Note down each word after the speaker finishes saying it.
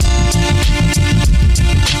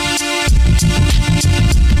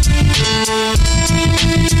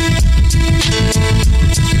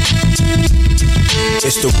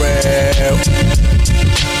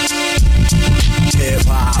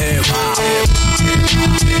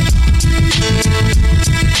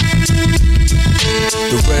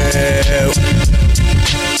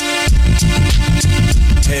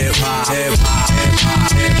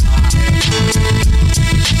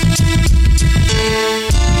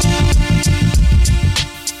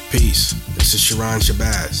Ron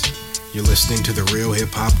Shabazz. You're listening to the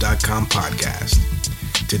RealHipHop.com podcast.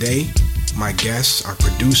 Today, my guests are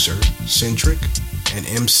producer Centric and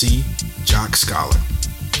MC Jock Scholar,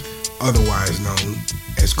 otherwise known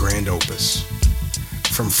as Grand Opus.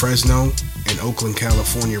 From Fresno and Oakland,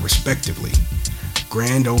 California, respectively,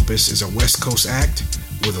 Grand Opus is a West Coast act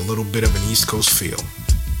with a little bit of an East Coast feel.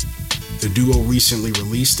 The duo recently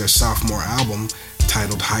released their sophomore album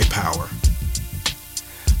titled High Power.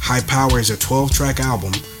 High Power is a 12-track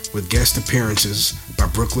album with guest appearances by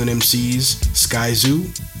Brooklyn MCs Skyzoo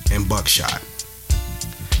and Buckshot.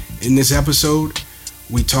 In this episode,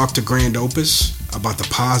 we talk to Grand Opus about the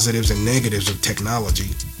positives and negatives of technology,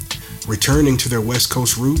 returning to their West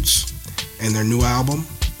Coast roots, and their new album,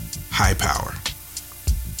 High Power.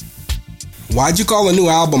 Why'd you call a new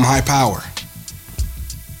album High Power?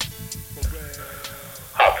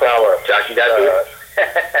 High Power. Josh, you got it?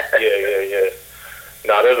 Yeah.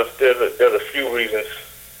 No, there's a few reasons.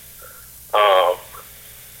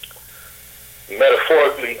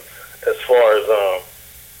 Metaphorically, as far as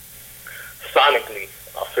sonically,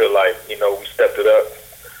 I feel like, we stepped it up,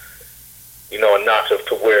 a notch up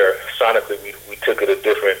to where sonically we took it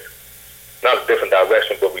not a different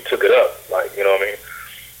direction, but we took it up,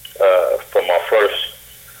 from our first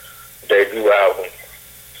debut album.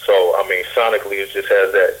 So, sonically it just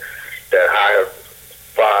has that higher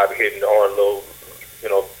vibe hitting on a little,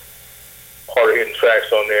 harder hitting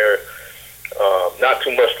tracks on there. Not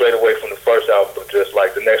too much straight away from the first album, but just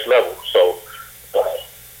like the next level. So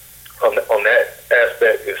on that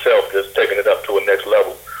aspect itself, just taking it up to a next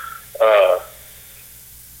level.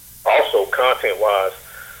 Also content-wise,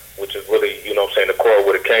 which is really, the core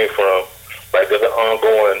where it came from, like there's an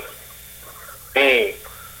ongoing theme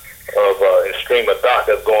of and stream of thought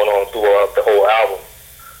that's going on throughout the whole album,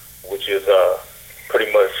 which is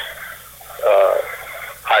pretty much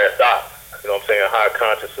higher thought, higher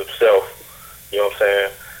conscious of self,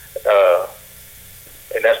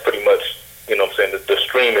 and that's pretty much, the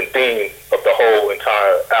stream and theme of the whole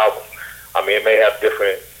entire album. It may have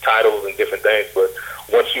different titles and different things, but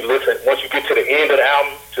once you get to the end of the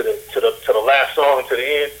album, to the last song, to the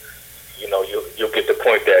end, you'll get the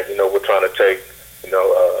point that, we're trying to take,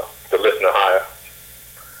 the listener higher.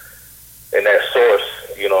 And that source,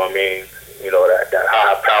 that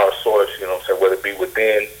higher power source, whether it be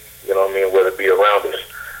within, whether it be around us,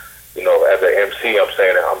 as an MC, I'm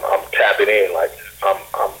saying that I'm tapping in, like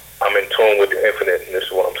I'm in tune with the infinite, and this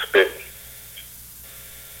is what I'm spitting.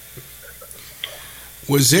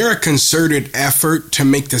 Was there a concerted effort to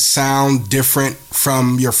make the sound different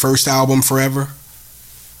from your first album, Forever?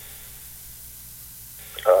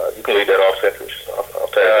 You can leave that off, Centric. I'll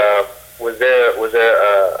tell you. Was there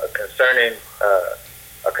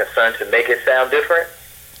a concern to make it sound different?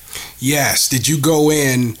 Yes. Did you go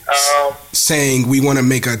in saying we want to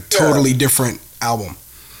make a totally different album?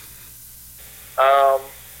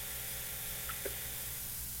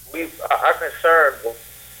 Our concern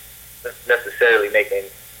wasn't necessarily making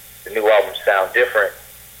the new album sound different.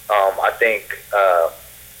 I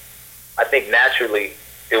think naturally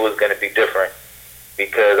it was going to be different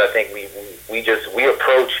because I think we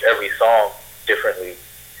approach every song differently.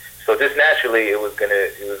 So just naturally it was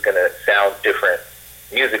gonna sound different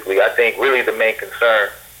musically. I think really the main concern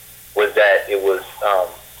was that it was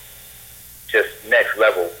just next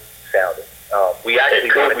level sounding. We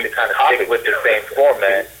actually wanted to kind of stick with the same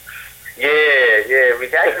format. Yeah. We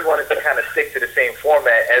actually wanted to kind of stick to the same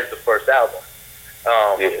format as the first album.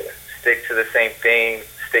 Stick to the same theme,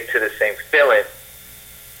 stick to the same feeling,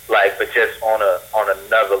 but just on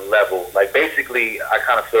another level. Like basically, I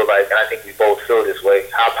kind of feel like, and I think we both feel this way,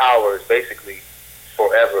 High Power is basically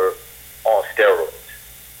Forever on steroids.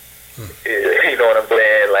 You know what I'm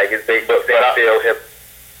saying? Like it's basically feel hip.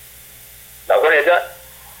 Now go ahead, John.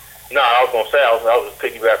 No, I was gonna say I was just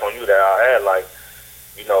piggyback on you that I had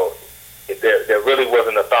there really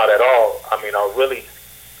wasn't a thought at all. I really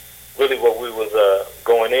what we was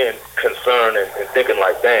going in concerned and thinking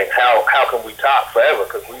like, dang, how can we top Forever?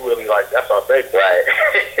 Because we really that's our baby, right?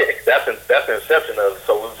 that's the inception of it.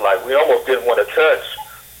 So it was like we almost didn't want to touch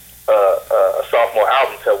a sophomore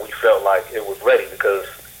album until we felt like it was ready. Because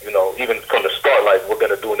even from the start, like we're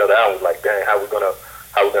gonna do another album. Like, dang, how we gonna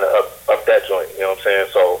up that joint? You know what I'm saying?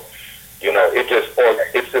 So it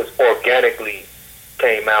just organically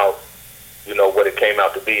came out. What it came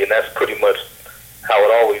out to be, and that's pretty much how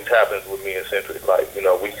it always happens with me and Centric. Like, we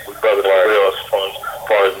brothers for real as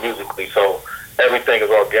far as musically. So everything is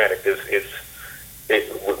organic. We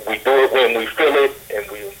do it when we feel it, and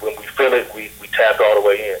when we feel it, we tap all the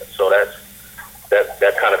way in. So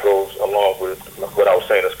that kind of goes along with what I was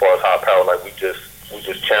saying as far as High Power. Like we just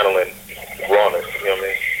channeling rawness.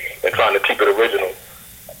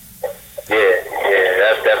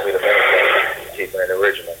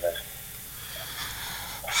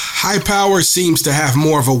 Power seems to have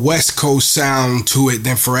more of a West Coast sound to it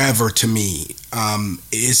than Forever to me.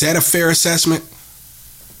 Is that a fair assessment?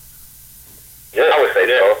 Yeah, I would say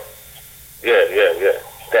that. Yeah.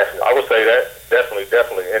 Definitely. I would say that.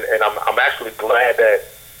 Definitely. And I'm actually glad that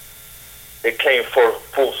it came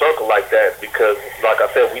full circle like that, because, like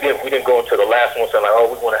I said, we didn't go into the last one saying like,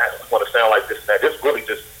 oh, we want to sound like this and that. This really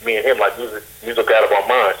just me and him, like music out of our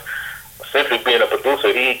minds. Centric being a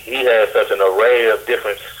producer, he has such an array of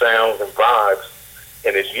different sounds and vibes,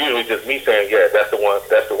 and it's usually just me saying, yeah, that's the one,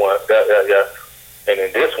 yeah. And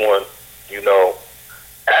in this one,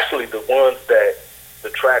 actually the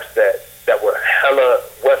tracks that were hella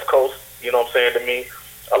West Coast, you know what I'm saying, to me,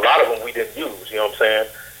 a lot of them we didn't use, you know what I'm saying?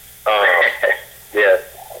 Yeah.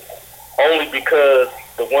 Only because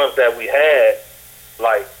the ones that we had,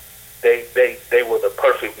 like, they were the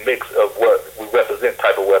perfect mix of what we represent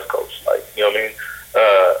type of West Coast. Like, you know what I mean?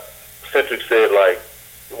 Centric said, like,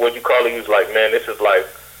 what you call it, he was like, man, this is like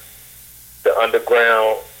the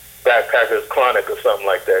underground backpackers chronic or something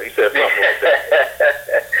like that. He said something like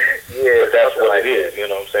that. Yeah, but that's what it is, you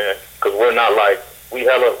know what I'm saying? Because we're not like, we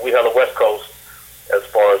hella West Coast as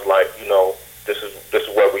far as like, this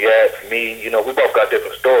is where we at. Me, we both got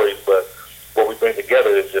different stories, but what we bring together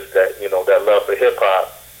is just that, that love for hip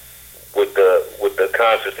hop with the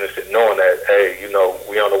consciousness and knowing that, hey,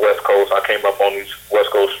 we on the West Coast. I came up on these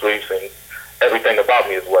West Coast streets, and everything about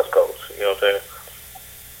me is West Coast. You know what I'm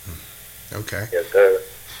saying? Okay. Yes, sir.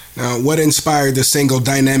 Now, what inspired the single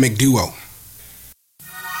Dynamic Duo?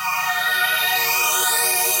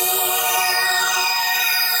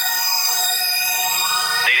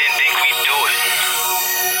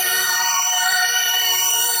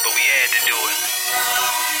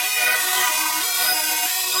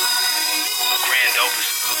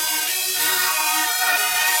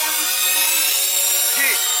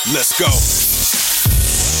 Let's go.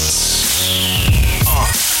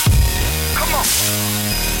 Come on.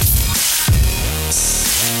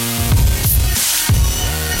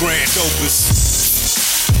 Grand Opus.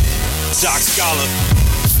 Jock Scholar.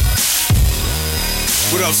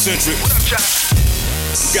 What up, Centric? What up, Jock?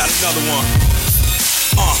 We got another one.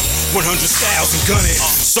 100 styles and gunning.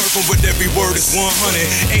 Circle with every word is 100.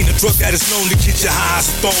 Ain't a drug that is known to get your eyes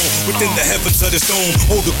thrown within the heavens of this dome.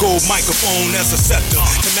 Hold the gold microphone as a scepter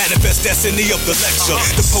to manifest destiny of the lecture.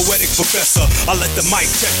 The poetic professor. I let the mic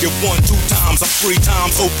check you 1-2 times. I'm 3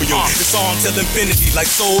 times opium. It's on till infinity like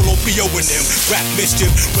soul opio in them. Rap mischief,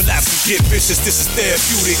 relax and get vicious. This is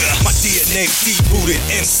therapeutic. My DNA deep rooted.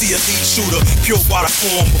 MC elite shooter. Pure water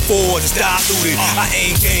form before it's diluted. I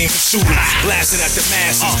ain't game for shooters. Blasting at the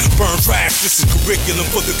masses. Burn trash, this is curriculum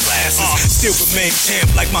for the classes. Still remain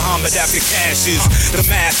champ like Muhammad after Cashes. The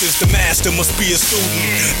master must be a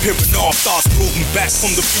student. Peering off thoughts proven back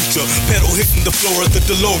from the future. Pedal hitting the floor of the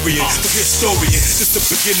DeLorean. The historian, this the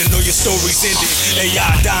beginning of your story's ending.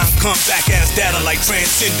 AI dying, come back as data like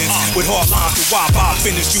transcendence. With hard lines to wop, I'll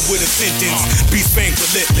finish you with a sentence. Beast bang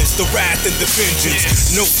relentless, the wrath and the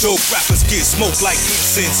vengeance. No joke, rappers get smoked like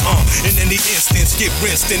incense. In any instance, get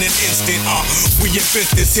rinsed in an instant. We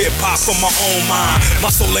invent this hip-hop from my own mind. My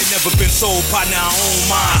soul ain't never been sold, partner, I own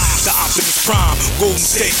mine. The Optimus Prime, Golden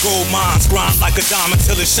State gold mines. Grind like a diamond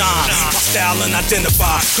till it shine. My style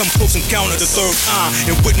unidentify, come close and counter the third kind.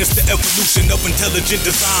 And witness the evolution of intelligent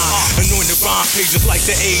design. Anointed rhyme pages like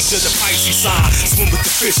the age of the Pisces sign. Swim with the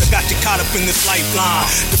fish, I got you caught up in this lifeline.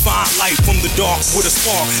 Divine light from the dark with a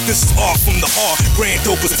spark. This is art from the heart, Grand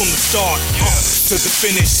Opus from the start. To the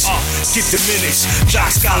finish, get diminished.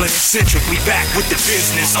 Jock Scholar and Centric, we back with the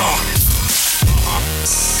business.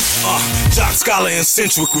 Jock Scholar and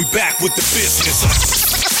Centric, we back with the business.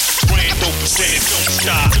 Grand Opus and it don't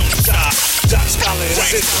stop. Jock Scholar and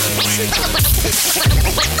Centric.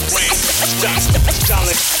 Jock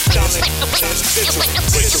Scholar and Centric.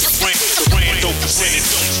 Grand Opus and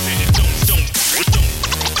it don't stop.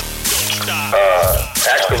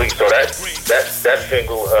 Actually, so that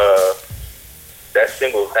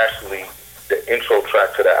single is actually the intro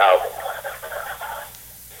track to the album.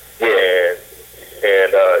 Yeah,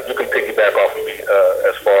 and you can piggyback off of me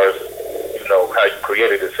as far as how you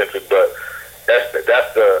created it, Centric, but that's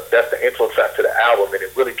the intro track to the album, and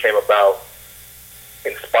it really came about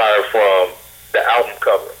inspired from the album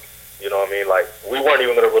cover. You know what I mean? Like, we weren't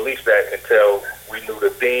even going to release that until we knew the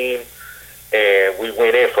theme, and we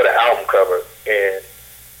went in for the album cover. And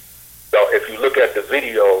so if you look at the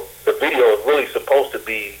video is really supposed to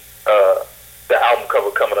be the album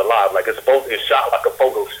cover coming alive. Like, it's shot like a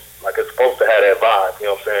photo shoot. Like, it's supposed to have that vibe, you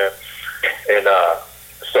know what I'm saying? And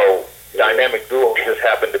so Dynamic Duo just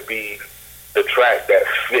happened to be the track that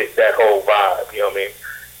fit that whole vibe, you know what I mean?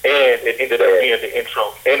 and it ended up being the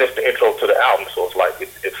intro, and it's the intro to the album, so it's like it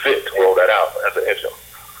fit to roll that out as an intro.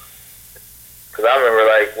 Because I remember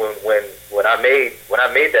like when I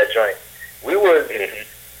made that joint, we weren't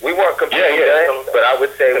completely done, but I would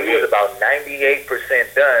say we was about 98%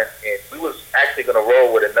 done, and we was actually gonna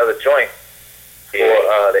roll with another joint for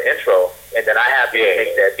the intro, and then I happened to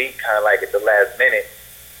make that beat kind of like at the last minute,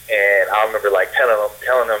 and I remember like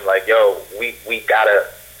telling them like, yo, we gotta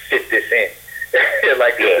fit this in.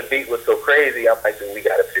 Like the beat was so crazy, I'm like, dude, we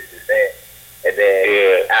gotta fit this in. And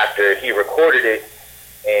then after he recorded it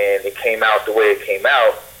and it came out the way it came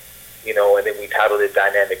out, you know, and then we titled it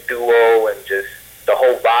Dynamic Duo, and just the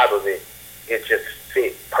whole vibe of it just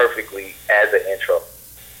fit perfectly as an intro.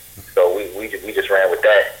 So we just ran with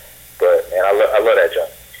that. But man, I love that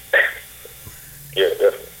joint. Yeah,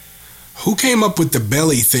 definitely. Who came up with the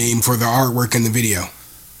belly theme for the artwork in the video?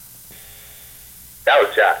 That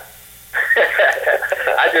was Jock.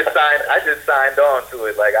 I just signed on to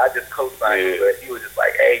it. Like I just co-signed to it. He was just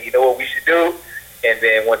like, "Hey, you know what we should do?" And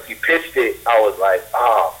then once he pitched it, I was like,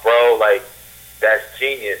 "Oh, bro, like that's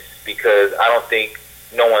genius," because I don't think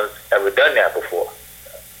no one's ever done that before.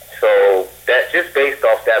 So that just based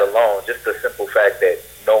off that alone, just the simple fact that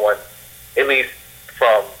no one, at least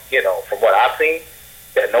from what I've seen,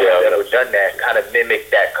 that no one's ever done that, kind of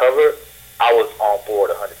mimicked that cover, I was on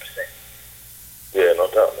board 100%. Yeah, no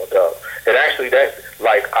doubt. And actually, that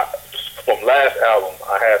from last album,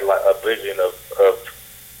 I had like a vision of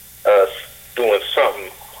us doing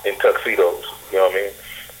something in tuxedos. You know what I mean?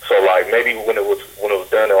 So like maybe when it was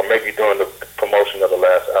done, or maybe during the promotion of the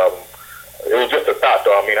last album, it was just a thought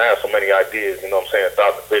though. I mean, I had so many ideas, you know what I'm saying,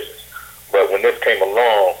 thoughts and visions. But when this came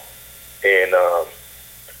along and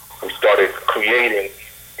we started creating,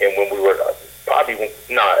 and when we were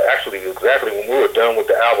exactly when we were done with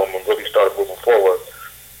the album and really started moving forward,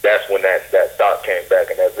 that's when that thought came back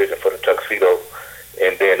and that vision for the tuxedo.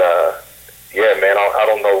 And then man, I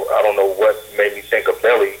don't know what made me think of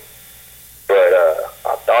Belly, but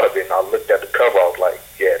I thought of it and I looked at the cover. I was like,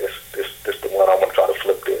 yeah, this the one I want to try to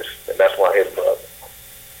flip this, and that's why I hit him up.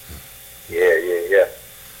 Yeah.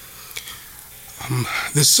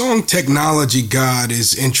 The song Technology God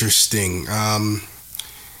is interesting.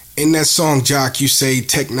 In that song, Jock, you say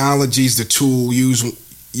technology's the tool used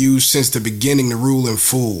since the beginning to rule and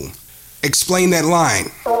fool. Explain that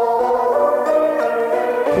line.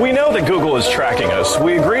 We know that Google is tracking us.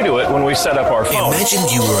 We agree to it when we set up our phone. Imagine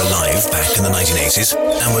you were alive back in the 1980s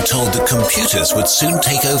and were told that computers would soon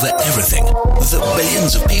take over everything, that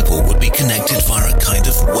billions of people would be connected via a kind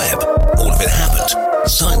of web. All of it happened.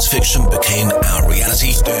 Science fiction became our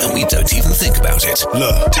reality, and we don't even think about it.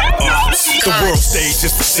 Look, the world stage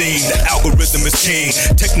is the scene. The algorithm is king.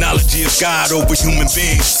 Technology is God over human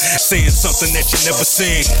beings. Saying something that you never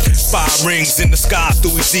seen. Fire rings in the sky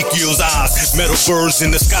through Ezekiel's eyes. Metal birds in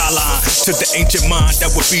the skyline. To the ancient mind that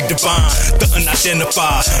would be divine. The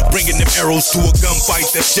unidentified. Bringing them arrows to a gunfight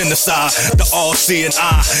that's genocide. The all-seeing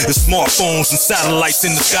eye. The smartphones and satellites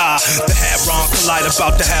in the sky. The Hadron Collider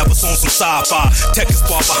about to have us on some sci-fi. Tech is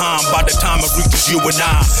far behind by the time it reaches you and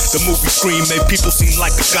I. The movie screen made people seem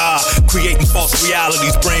like a god, creating false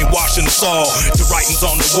realities, brainwashing us all. The writings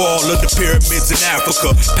on the wall of the pyramids in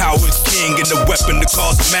Africa. Power is king and the weapon to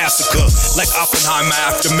cause a massacre. Like Oppenheimer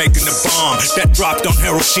after making the bomb that dropped on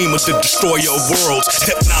Hiroshima, the destroyer of worlds.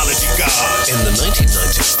 Technology God. In the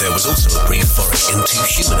 1990s, there was also a brief foray into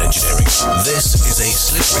human engineering. This is a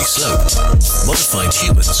slippery slope. Modified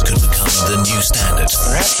humans could become the new standard.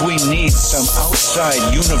 Perhaps we need some outside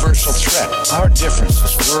universal threat. Our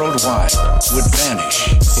differences worldwide would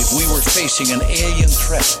vanish if we were facing an alien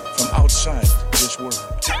threat from outside this world.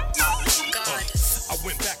 I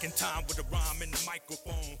went back in time with a rhyme in the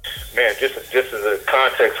microphone. Man, just as a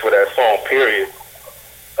context for that song, period,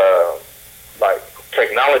 like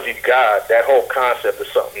Technology God, that whole concept is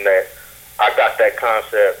something that I got that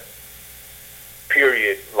concept,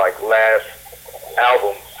 period, like last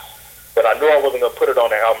album. But I knew I wasn't going to put it on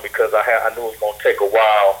the album because I knew it was going to take a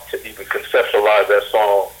while to even conceptualize that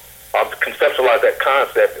song, conceptualize that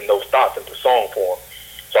concept and those thoughts into song form.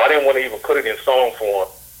 So I didn't want to even put it in song form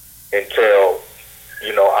until,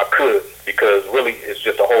 I could, because really it's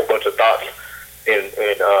just a whole bunch of thoughts and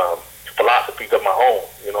philosophies of my own,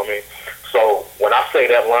 you know what I mean? So when I say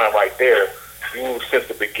that line right there, used since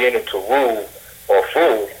the beginning to rule or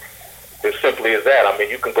fool, as simply as that. I mean,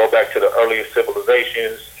 you can go back to the earliest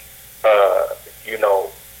civilizations.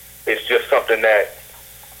 It's just something that,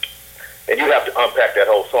 and you have to unpack that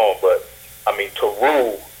whole song, but I mean, to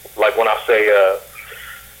rule, like when I say,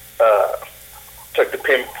 check the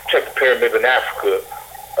pyramids in Africa,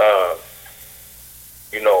 I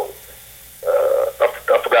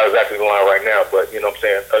forgot exactly the line right now, but you know what I'm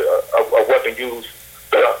saying, a weapon used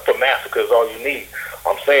for massacre is all you need.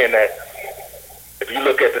 I'm saying that if you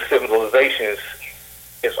look at the civilizations,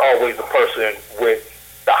 it's always the person with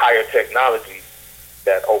the higher technology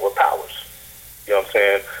that overpowers. You know what I'm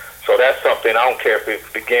saying? So that's something, I don't care if it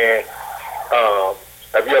began,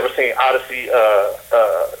 have you ever seen Odyssey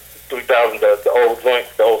 3000, the old joint,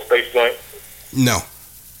 the old space joint? No.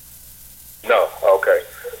 No, okay.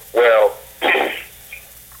 Well,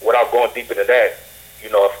 without going deep into that, you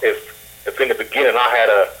know, if in the beginning I had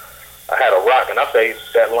a rock, and I say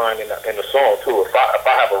that line in the song too. If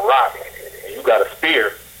I have a rock and you got a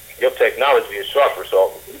spear, your technology is sharper,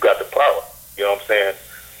 so you got the power. You know what I'm saying?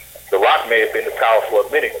 The rock may have been the power for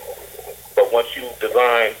a minute, but once you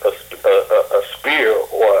design a spear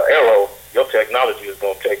or an arrow, your technology is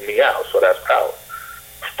going to take me out. So that's power.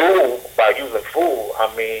 Fool, by using fool, I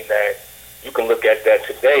mean that you can look at that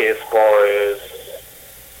today as far as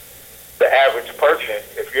the average person.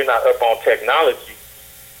 If you're not up on technology,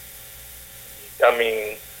 I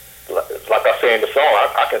mean, like I say in the song,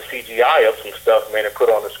 I can CGI up some stuff, man, and put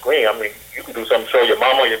on the screen. I mean, you can do something, show your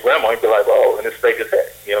mama or your grandma, and be like, oh, and it's fake as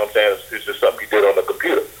heck. You know what I'm saying? It's just something you did on the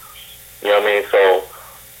computer. You know what I mean? So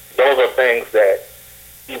those are things that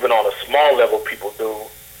even on a small level people do,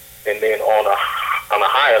 and then on a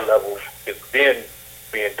higher level, it's been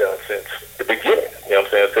being done since the beginning. You know what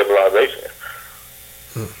I'm saying? Civilization.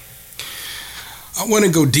 I want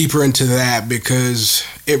to go deeper into that because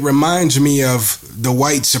it reminds me of the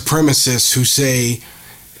white supremacists who say,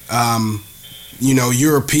 you know,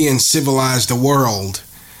 Europeans civilized the world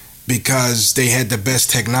because they had the best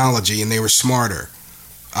technology and they were smarter.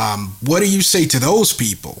 What do you say to those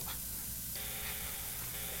people?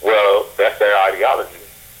 Well, that's their ideology.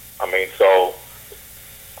 I mean, so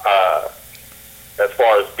as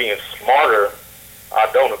far as being smarter, I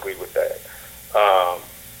don't agree with that.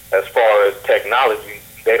 As far as technology,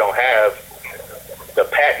 they don't have the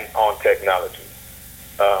patent on technology.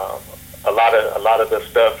 A lot of the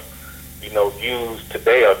stuff, you know, used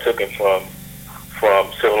today are taken from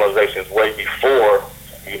civilizations way before,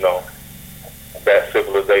 you know, that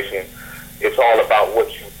civilization. It's all about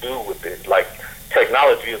what you do with it. Like,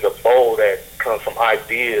 technology is a bowl that comes from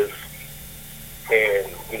ideas,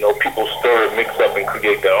 and, you know, people stir it, mix up, and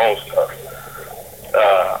create their own stuff.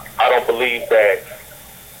 I don't believe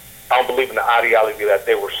in the ideology that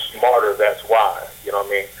they were smarter, that's why. You know what I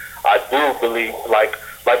mean? I do believe, like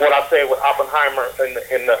what I say with Oppenheimer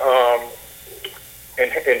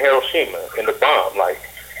in Hiroshima, in the bomb, like,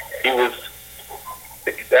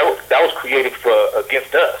 that was created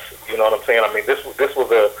against us. You know what I'm saying? I mean, this was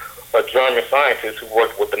a German scientist who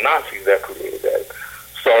worked with the Nazis that created that.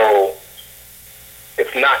 So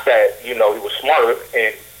it's not that, you know, he was smarter,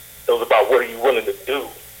 and it was about what are you willing to do.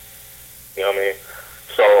 You know what I mean?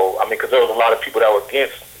 So, I mean, because there was a lot of people that were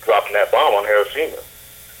against dropping that bomb on Hiroshima.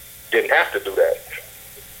 Didn't have to do that.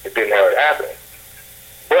 It didn't have to happen.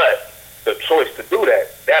 But the choice to do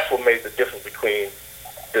that, that's what made the difference between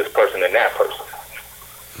this person and that person.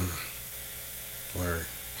 Word.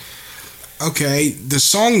 Okay, the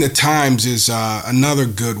song "The Times" is another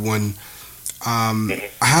good one.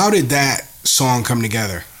 How did that song come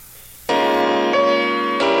together?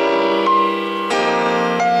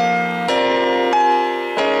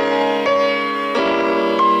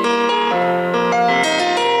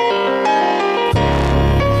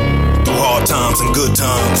 Times and good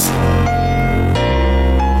times,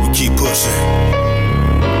 we keep pushing.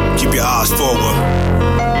 Keep your eyes forward.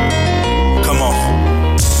 Come on.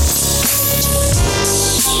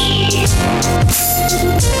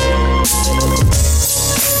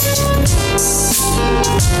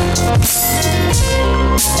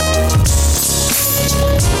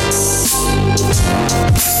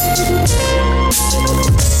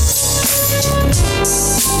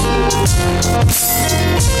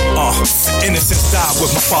 Innocence died with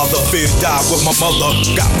my father, fear died with my mother.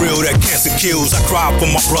 Got real that cancer kills. I cried for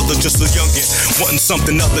my brother, just a youngin', wanting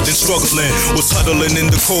something other than struggling. Was huddling in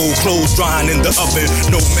the cold, clothes drying in the oven.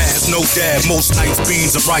 No mask, no dad, most nights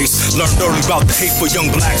beans and rice. Learned early about the hate for young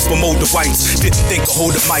blacks from older whites. Didn't think of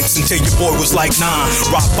holding mics until your boy was like 9.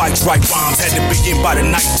 Rock bikes, write rhymes, had to begin by the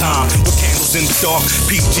nighttime. With candles in the dark,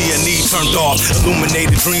 PG&E turned off.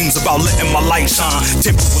 Illuminated dreams about letting my light shine.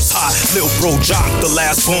 Temper was hot, Lil bro Jock, the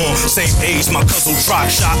last born. Same age, my cousin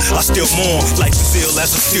Rock shot. I still mourn, life is ill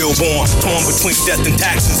as a stillborn. Torn between death and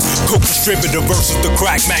taxes. Coke distributor versus the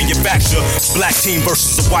crack manufacturer. Black team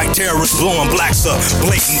versus the white terrorists blowing blacks up.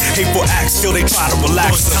 Blatant, hateful acts, still they try to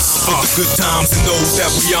relax us. For the good times and those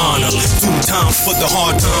that we honor. 2 times for the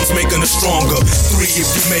hard times, making us stronger. 3 if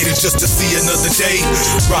you made it just to see another day.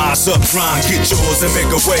 Rise up, grind, get yours and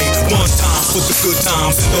make a way. 1 time for the good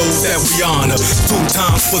times and those that we honor. 2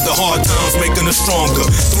 times for the hard times, making us stronger.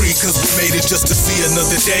 3 cause we made it just to see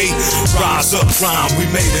another day. Rise up, grind, we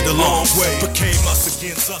made it a long way. Became us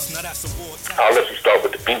against us, now that's a war time. I'll let you start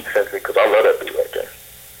with the beat, Centric, because I love that beat right there.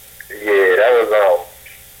 Yeah, that was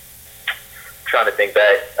trying to think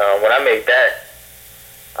back. When I made that,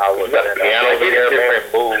 I was in a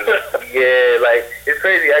different mood. Yeah, like it's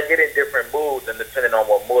crazy. I get in different moods, and depending on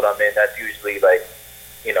what mood I'm in, that's usually like,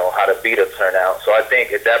 you know, how the beat will turn out. So I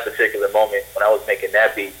think at that particular moment when I was making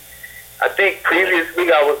that beat, I think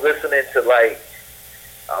previously I was listening to like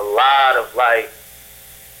a lot of like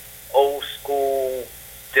old school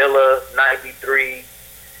Dilla 93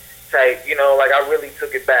 type, you know, like I really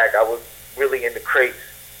took it back. I was really in the crates,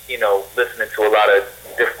 you know, listening to a lot of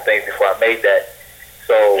different things before I made that.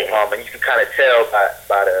 So, and you can kind of tell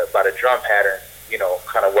by the drum pattern, you know,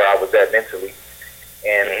 kind of where I was at mentally.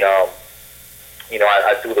 And, you know,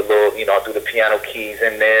 I threw the little, you know, I threw the piano keys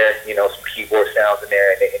in there, you know, some keyboard sounds in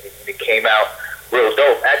there, and it came out real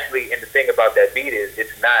dope. Actually, and the thing about that beat is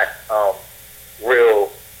it's not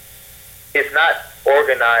it's not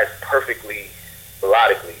organized perfectly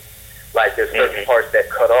melodically. Like there's certain parts that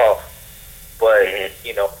cut off, but,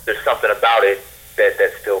 you know, there's something about it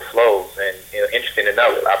that still flows. And, you know, interesting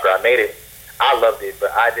enough, after I made it, I loved it,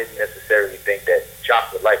 but I didn't necessarily think that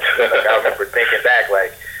Jock would like it. Like, I remember thinking back,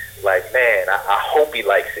 like man, I hope he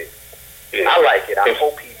likes it. Yeah. I like it. I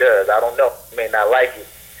hope he does. I don't know. He may not like it.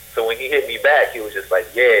 So when he hit me back, he was just like,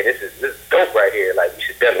 yeah, this is dope right here. Like, we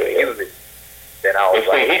should definitely use it. Then I was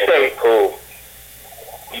like, he said, cool.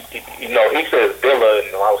 You know, he says Dilla,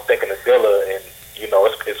 and I was thinking of Dilla, and, you know,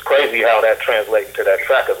 it's crazy how that translates into that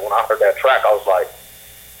track. Because when I heard that track, I was like,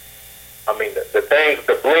 I mean, the things,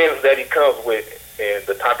 the blends that he comes with, and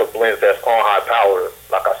the type of blends that's on High Power,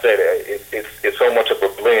 like I said, it's so much of a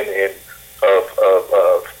blend of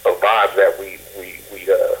vibes that we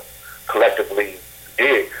collectively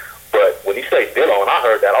dig. But when he said Dilla, and I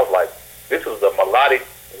heard that, I was like, this is a melodic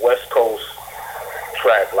West Coast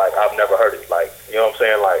track like I've never heard it. Like, you know what I'm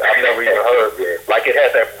saying? Like, I've never even heard it. Like, it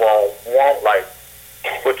has that like,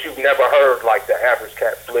 but you've never heard like the average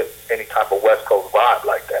cat flip any type of West Coast vibe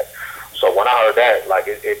like that. So when I heard that, like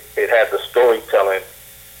it has a storytelling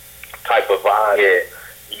type of vibe. Yeah.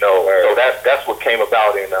 You know, so that's what came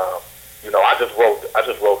about. And you know, I just wrote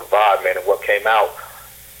the vibe, man, and what came out,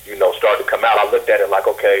 you know, started to come out. I looked at it like,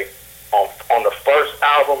 okay, on the first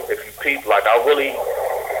album, if you peep, like I really,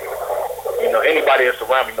 you know, anybody that's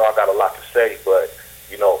around me know I got a lot to say, but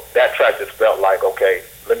you know, that track just felt like, okay,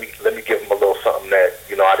 let me give him a little something that,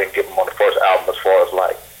 you know, I didn't give him on the first album as far as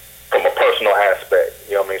like from a personal aspect,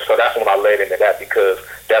 you know what I mean? So that's when I laid into that, because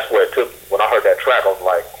that's where it took me. When I heard that track, I was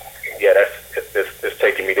like, yeah, it's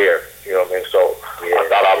taking me there, you know what I mean? So I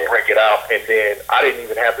thought I'd break it out, and then I didn't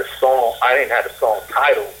even have the song. I didn't have the song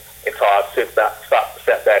title until I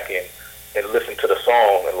sat back and listened to the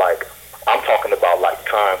song, and like I'm talking about like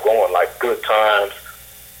time going, like good times,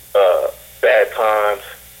 bad times,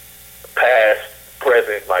 past,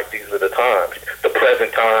 present. Like these are the times. The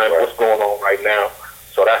present time, what's going on right now.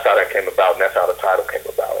 So that's how that came about, and that's how the title came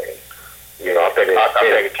about. And you know, I think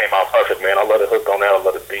it came out perfect, man. I love the hook on that. I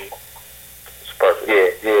love the beat. It's perfect.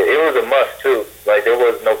 Yeah, it was a must too. Like there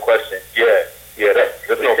was no question. Yeah.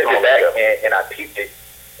 There's no song back, and I peeped it,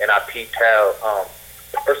 and I peeped how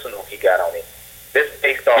personal he got on it. This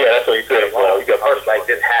based off. Yeah, that's what you said. Well, you got personal. Like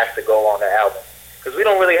this has to go on the album, because we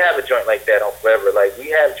don't really have a joint like that on Forever. Like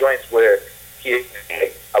we have joints where he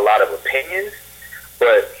has a lot of opinions.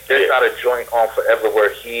 But there's not a joint on Forever where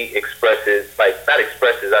he expresses, like, not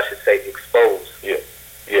expresses, I should say, expose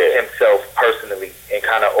himself personally and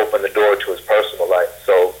kind of open the door to his personal life.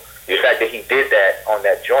 So the fact that he did that on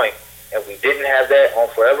that joint and we didn't have that on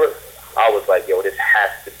Forever, I was like, yo, this has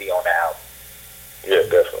to be on the album. Yeah,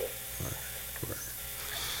 definitely.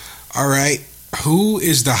 All right. Who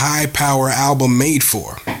is the High Power album made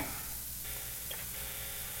for?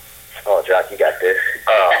 Oh, Jock, you got this.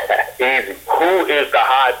 Easy. Who is the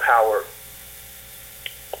High Power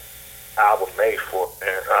album made for?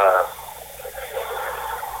 And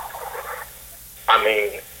I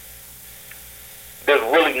mean, there's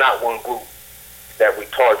really not one group that we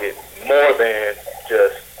target more than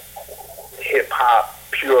just hip hop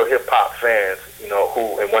pure hip hop fans, you know,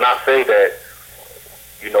 and when I say that,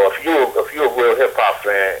 you know, if you're a real hip hop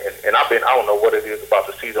fan, and I don't know what it is about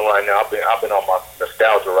the season right now. I've been on my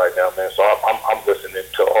nostalgia right now, man. So I'm listening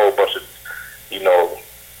to a whole bunch of, you know,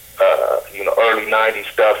 early '90s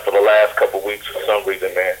stuff for the last couple of weeks for some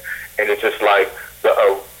reason, man. And it's just like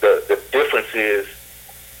the difference is,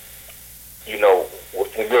 you know,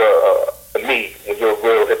 when you're when you're a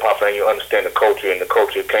real hip hop fan, you understand the culture and the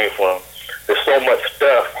culture it came from. There's so much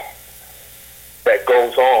stuff that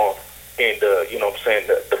goes on in the, you know what I'm saying,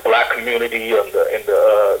 the black community and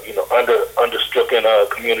the you know, understricken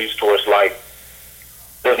communities towards, like,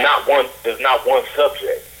 there's not one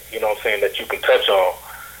subject, you know what I'm saying, that you can touch on.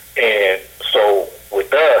 And so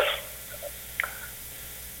with us,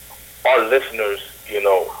 our listeners, you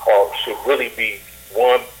know, should really be,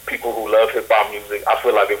 one, people who love hip hop music. I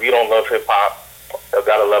feel like if you don't love hip hop, or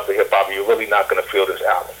gotta love the hip hop, you're really not gonna feel this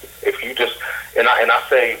album. If you just, and I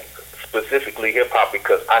say specifically hip hop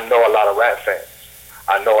because I know a lot of rap fans.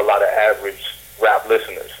 I know a lot of average rap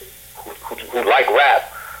listeners who like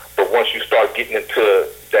rap, but once you start getting into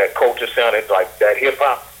that culture sounding like that hip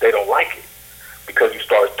hop, they don't like it because you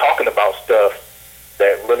start talking about stuff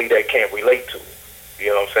that really they can't relate to. You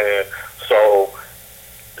know what I'm saying? So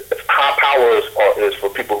high power is for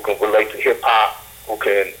people who can relate to hip hop, who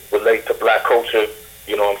can relate to black culture.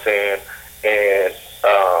 You know what I'm saying? And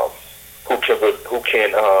who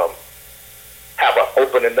can have an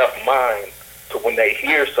open enough mind to when they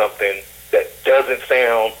hear something that doesn't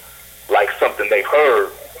sound like something they've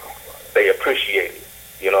heard, they appreciate it.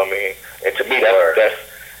 You know what I mean? And to me, that's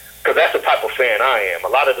because that's the type of fan I am. A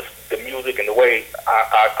lot of the music and the way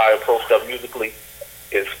I approach stuff musically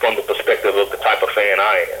is from the perspective of the type of fan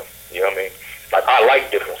I am. You know what I mean? Like, I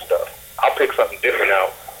like different stuff. I'll pick something different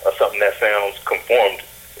out or something that sounds conformed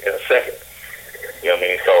in a second. You know what I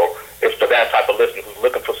mean? So it's for that type of listener who's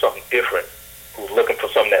looking for something different, who's looking for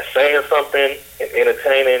something that's saying something and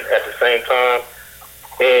entertaining at the same time,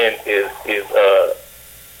 and is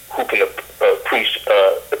who can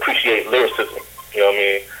appreciate lyricism. You know what I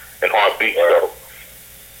mean? And R&B. So.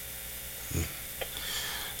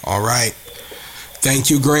 All right. Thank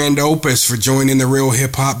you, Grand Opus, for joining the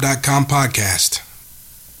RealHipHop.com podcast.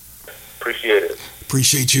 Appreciate it.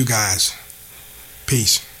 Appreciate you guys.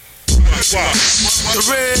 Peace. The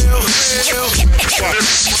real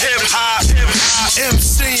hip-hop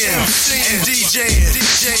MCing and DJing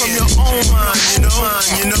from your own mind,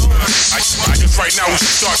 you know. I guess right now we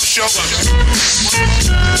should start the show.